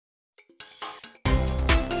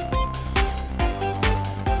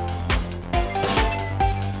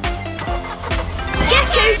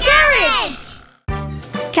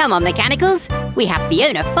Come on, Mechanicals. We have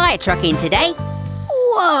Fiona fire truck in today.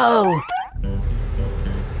 Whoa!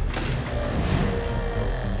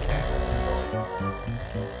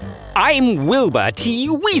 I'm Wilbur T.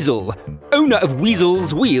 Weasel, owner of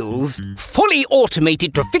Weasel's Wheels, fully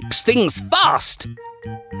automated to fix things fast.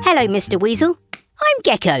 Hello, Mr. Weasel. I'm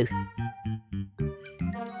Gecko.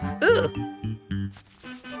 Ugh.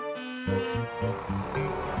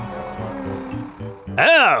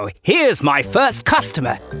 Oh, here's my first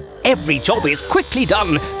customer. Every job is quickly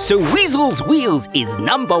done, so Weasel's Wheels is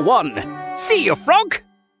 #1. See you, Frog.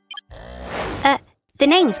 The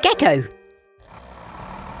name's Gecko.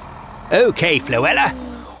 OK, Floella.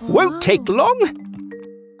 Won't take long.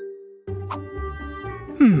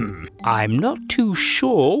 I'm not too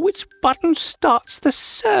sure which button starts the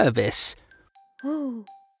service.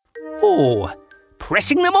 Oh,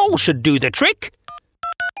 pressing them all should do the trick.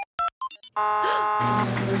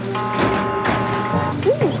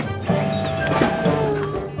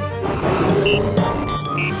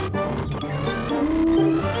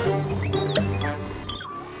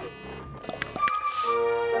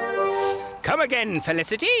 Come again,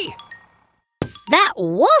 Felicity. That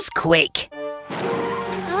was quick.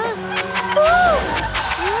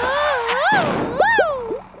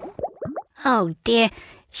 Oh dear,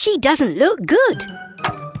 she doesn't look good.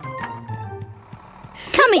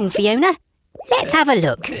 Come in, Fiona. Let's have a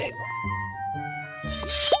look.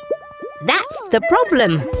 That's the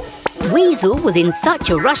problem. Weasel was in such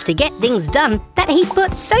a rush to get things done that he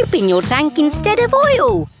put soap in your tank instead of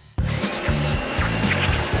oil.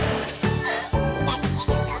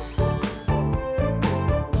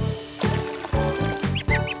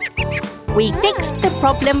 We fixed the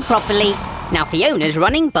problem properly. Now Fiona's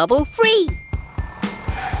running bubble-free.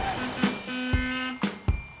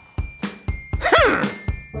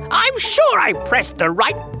 I'm sure I pressed the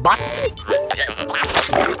right button.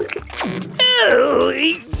 Oh,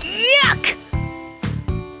 yuck!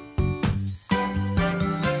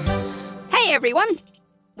 Hey everyone!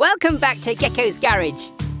 Welcome back to Gecko's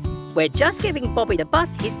garage. We're just giving Bobby the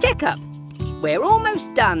bus his checkup. We're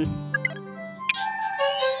almost done.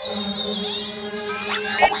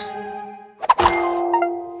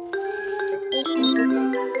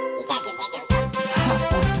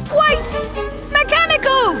 Wait!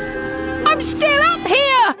 Mechanicals! I'm still up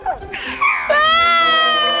here!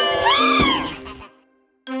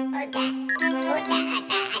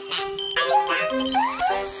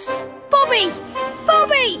 Bobby!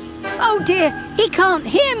 Bobby! Oh dear, he can't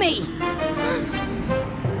hear me!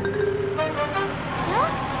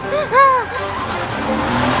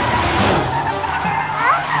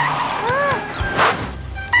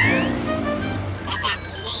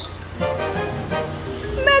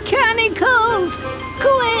 Mechanicals!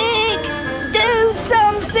 Quick! Do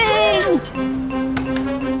something!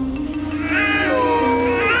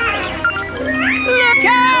 Look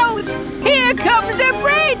out! Here comes a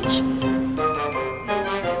bridge!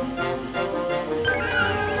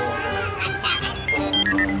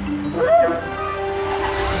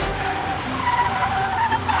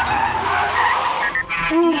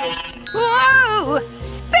 Whoa!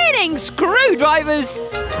 Spinning screwdrivers!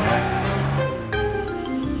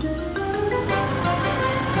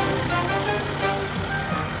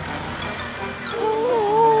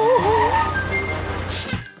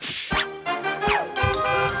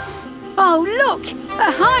 Oh, look!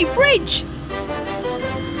 A high bridge!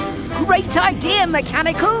 Great idea,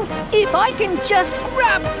 Mechanicals! If I can just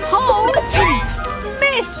grab hold...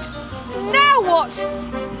 Missed! Now what?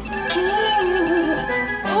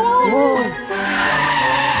 Oh.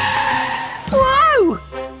 Whoa!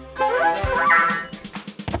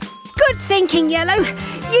 Good thinking, Yellow.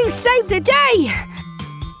 You saved the day.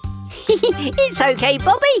 It's okay,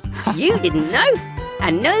 Bobby. You didn't know,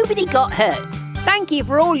 and nobody got hurt. Thank you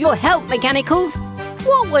for all your help, Mechanicals.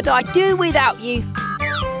 What would I do without you?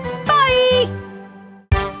 Bye!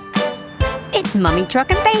 It's Mummy Truck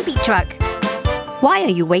and Baby Truck. Why are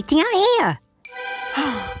you waiting out here?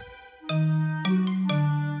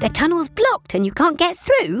 The tunnel's blocked and you can't get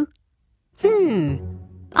through?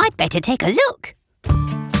 I'd better take a look.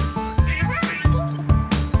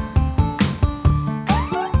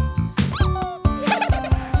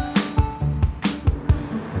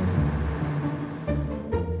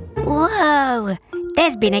 Whoa!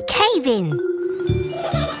 There's been a cave-in.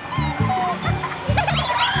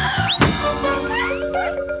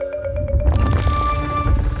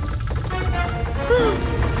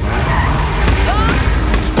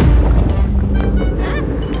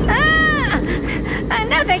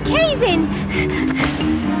 Another cave-in!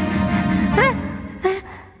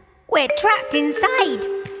 We're trapped inside.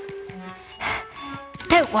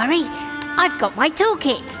 Don't Don't worry, I've got my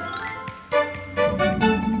toolkit.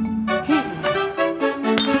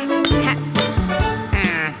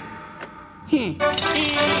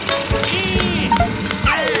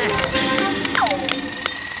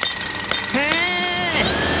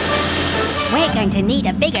 We're going to need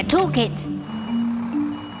a bigger toolkit.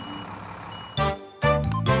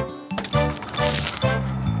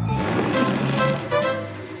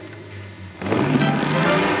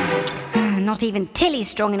 Not even Tilly's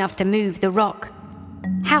strong enough to move the rock.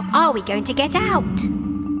 How are we going to get out?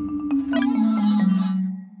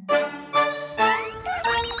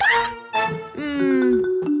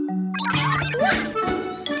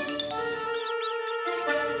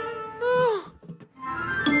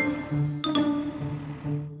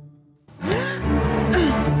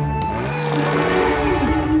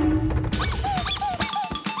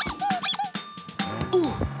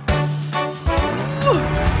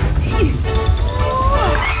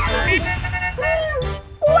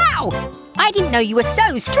 I didn't know you were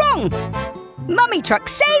so strong. Mummy Truck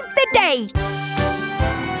saved the day.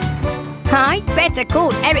 I'd better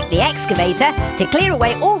call Eric the Excavator to clear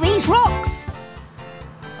away all these rocks.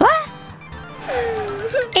 What?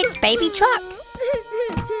 It's Baby Truck.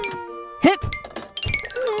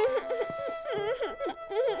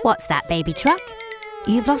 What's that, Baby Truck?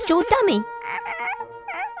 You've lost your dummy.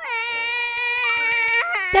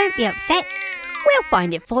 Don't be upset. We'll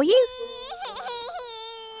find it for you.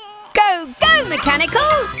 Go, go,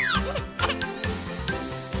 Mechanicals!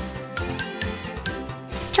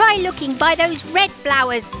 Try looking by those red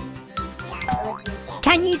flowers.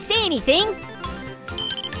 Can you see anything?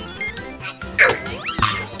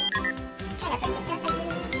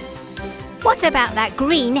 What about that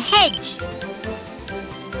green hedge?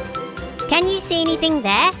 Can you see anything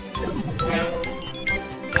there?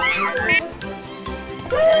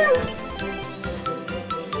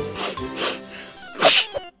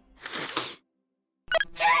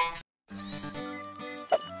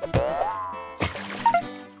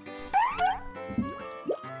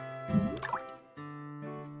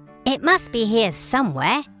 It must be here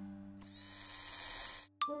somewhere.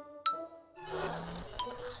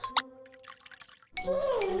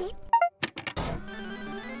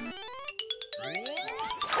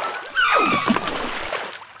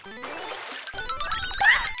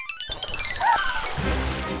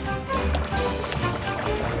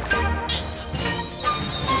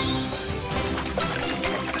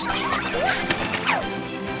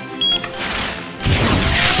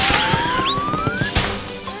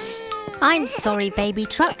 I'm sorry, Baby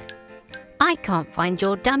Truck. I can't find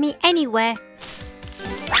your dummy anywhere.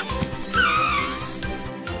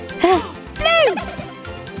 Blue!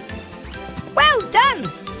 Well done!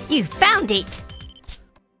 You found it!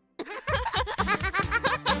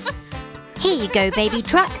 Here you go, Baby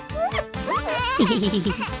Truck.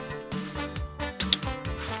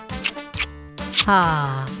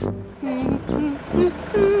 Ah.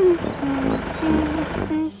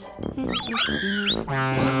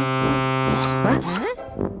 Huh?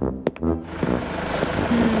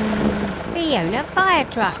 Fiona Fire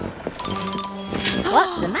Truck.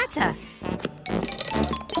 What's the matter?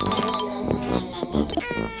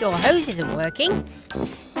 Your hose isn't working.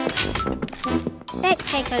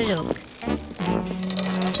 Let's take a look.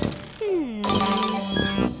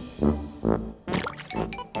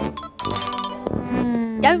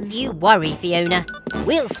 Don't you worry, Fiona.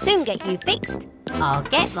 We'll soon get you fixed. I'll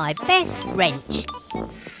get my best wrench.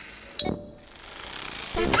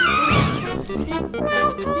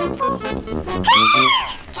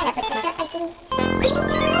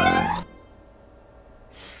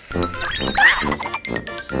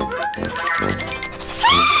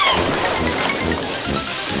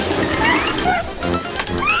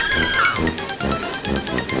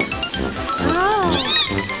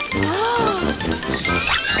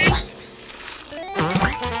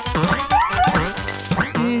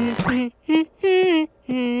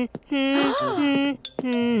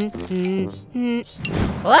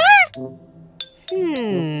 What?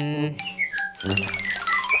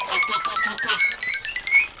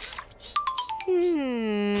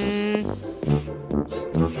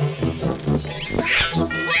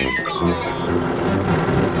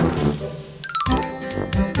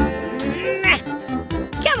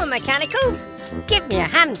 Come on, Mechanicals. Give me a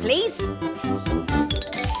hand, please.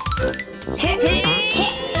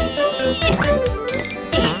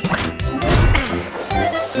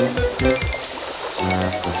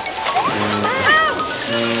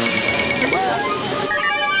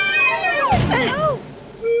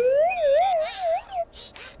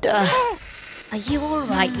 Are you all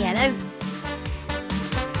right, Yellow?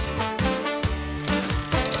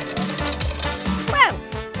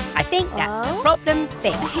 think that's the problem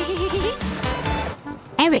fixed.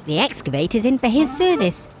 Eric the excavator's in for his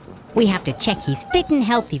service. We have to check he's fit and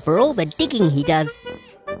healthy for all the digging he does.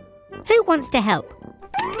 Who wants to help?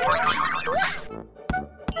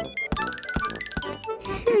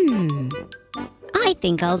 I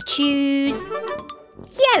think I'll choose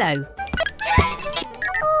yellow.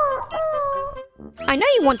 I know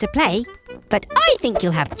you want to play, but I think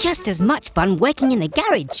you'll have just as much fun working in the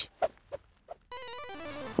garage.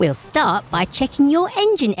 We'll start by checking your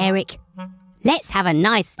engine, Eric. Let's have a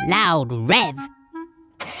nice loud rev.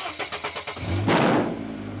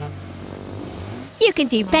 You can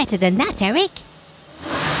do better than that, Eric.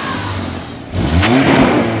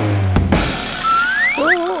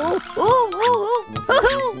 Ooh, ooh, ooh,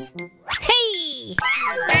 ooh. Hey!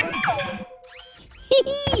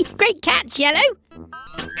 Great catch, Yellow.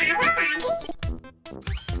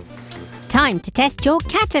 Time to test your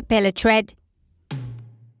caterpillar tread.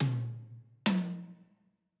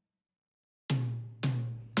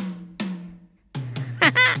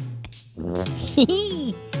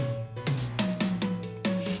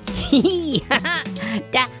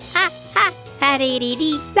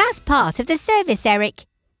 That's part of the service, Eric.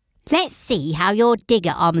 Let's see how your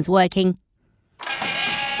digger arm's working.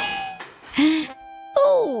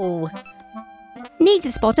 Ooh! Needs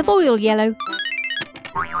a spot of oil, Yellow.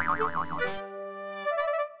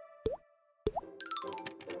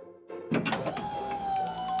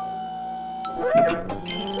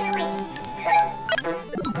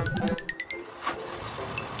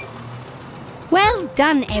 Well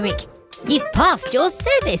done, Eric. You've passed your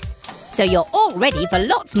service, so you're all ready for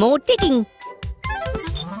lots more digging.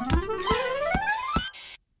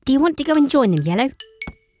 Do you want to go and join them, Yellow?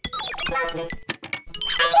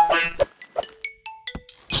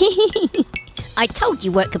 I told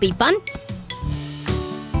you work could be fun.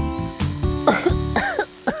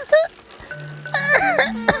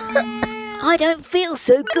 I don't feel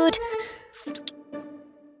so good.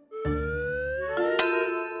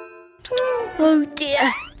 Oh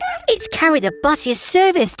dear, it's carried the bus's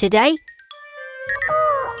service today.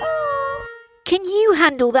 Can you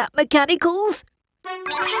handle that, Mechanicals?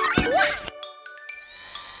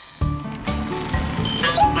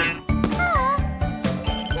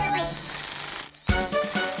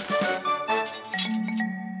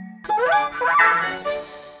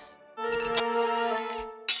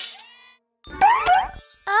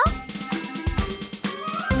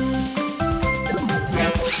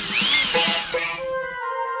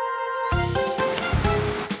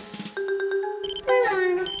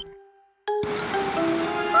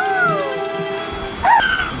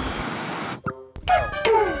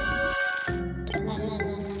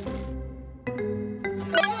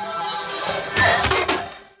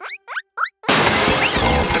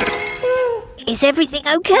 Is everything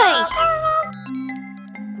okay?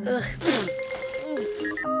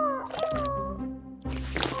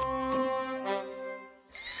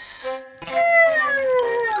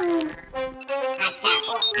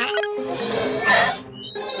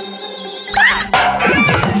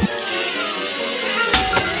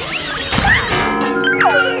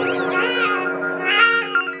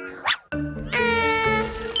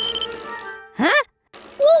 Huh?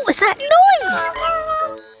 What was that noise?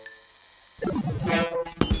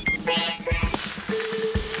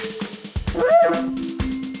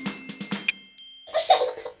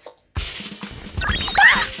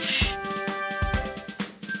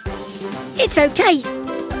 It's okay.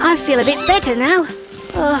 I feel a bit better now.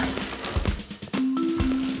 Huh?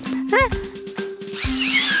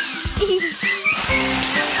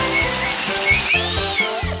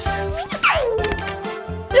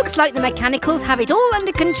 Looks like the Mechanicals have it all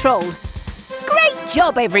under control. Great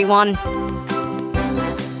job, everyone.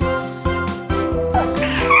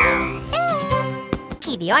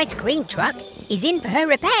 The ice cream truck is in for her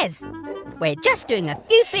repairs. We're just doing a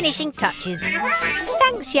few finishing touches.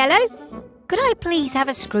 Thanks, Yellow. Could I please have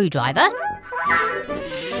a screwdriver?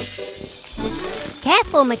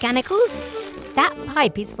 Careful, Mechanicals. That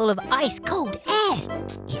pipe is full of ice-cold air.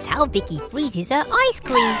 It's how Vicky freezes her ice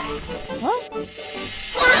cream. What?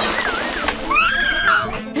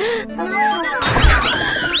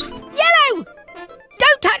 Yellow!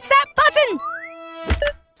 Don't touch that button!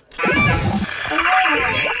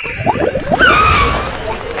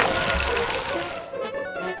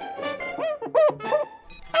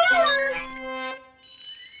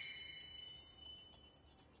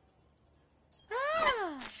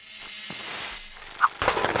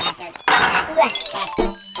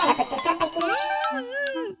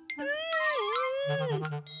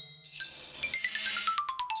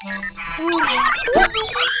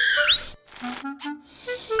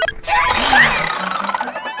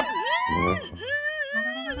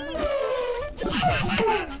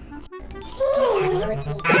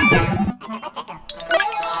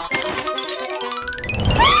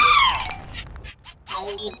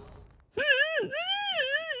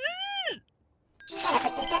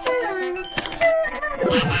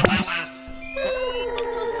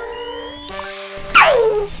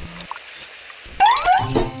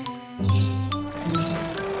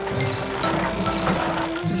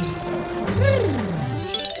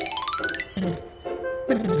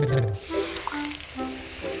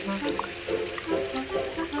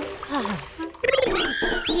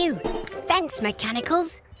 Phew! Thanks,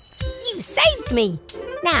 Mechanicals. You saved me.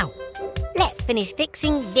 Now, let's finish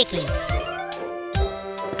fixing Vicky.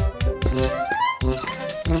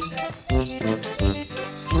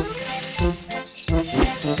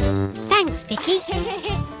 Thanks, Vicky.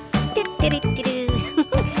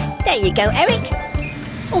 There you go, Eric.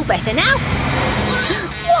 All better now.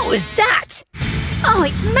 What was that? Oh,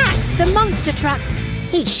 it's Max, the monster truck.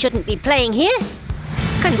 He shouldn't be playing here.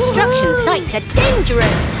 Construction sites are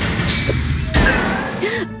dangerous.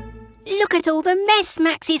 Look at all the mess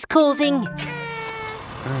Max is causing.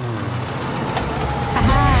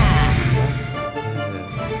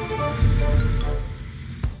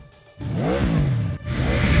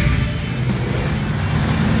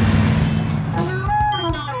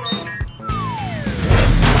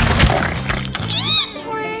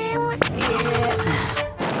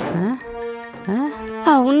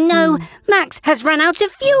 Oh no, Max has run out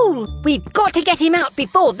of fuel. We've got to get him out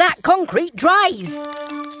before that concrete dries.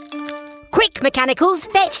 Quick, Mechanicals,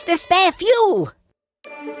 fetch the spare fuel.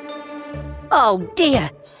 Oh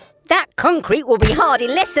dear, that concrete will be hard in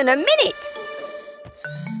less than a minute.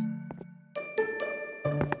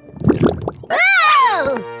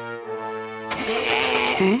 Oh!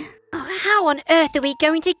 Oh, how on earth are we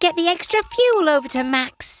going to get the extra fuel over to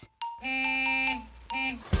Max?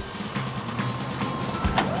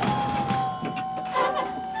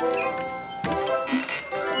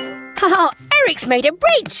 Ha! Eric's made a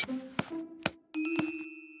bridge.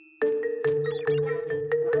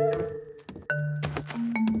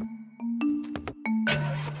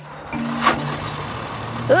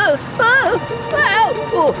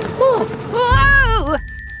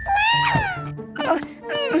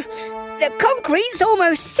 The concrete's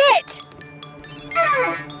almost set.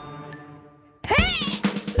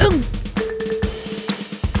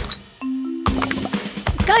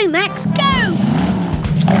 Go, Max, go!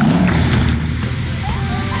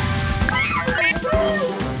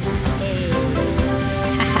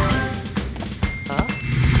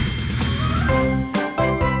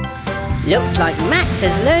 Looks like Max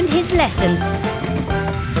has learned his lesson.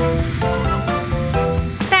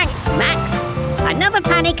 Thanks, Max. Another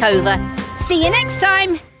panic over. See you next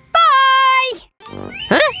time. Bye!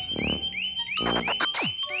 Huh?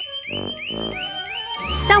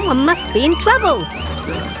 Someone must be in trouble.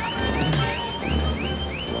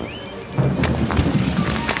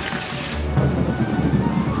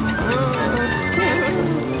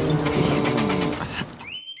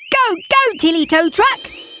 Go, Tilly Tow Truck!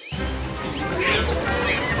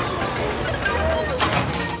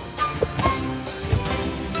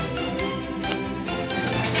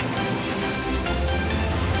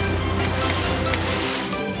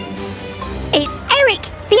 It's Eric,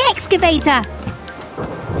 the excavator.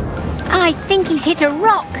 I think he's hit a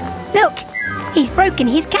rock. Look, he's broken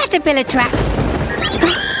his caterpillar trap.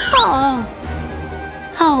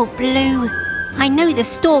 Oh, Blue. I know the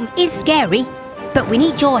storm is scary, but we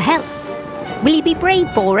need your help. Will you be brave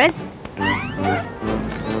for us?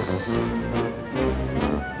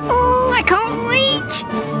 Oh, I can't reach.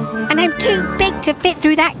 And I'm too big to fit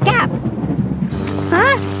through that gap.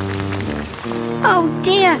 Huh? Oh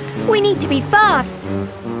dear, we need to be fast.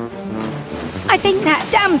 I think that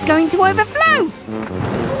dam's going to overflow.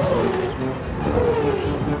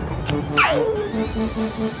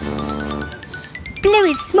 Blue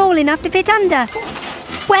is small enough to fit under.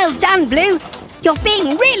 Well done, Blue. You're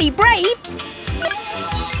being really brave.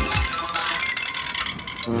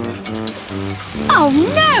 Oh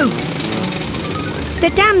no! The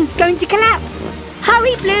dam's going to collapse.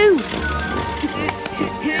 Hurry, Blue.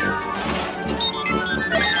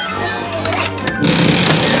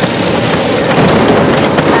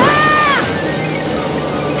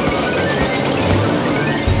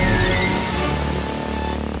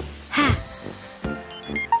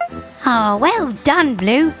 Oh, well done,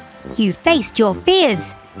 Blue. You faced your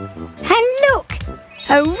fears. And look,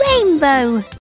 a rainbow.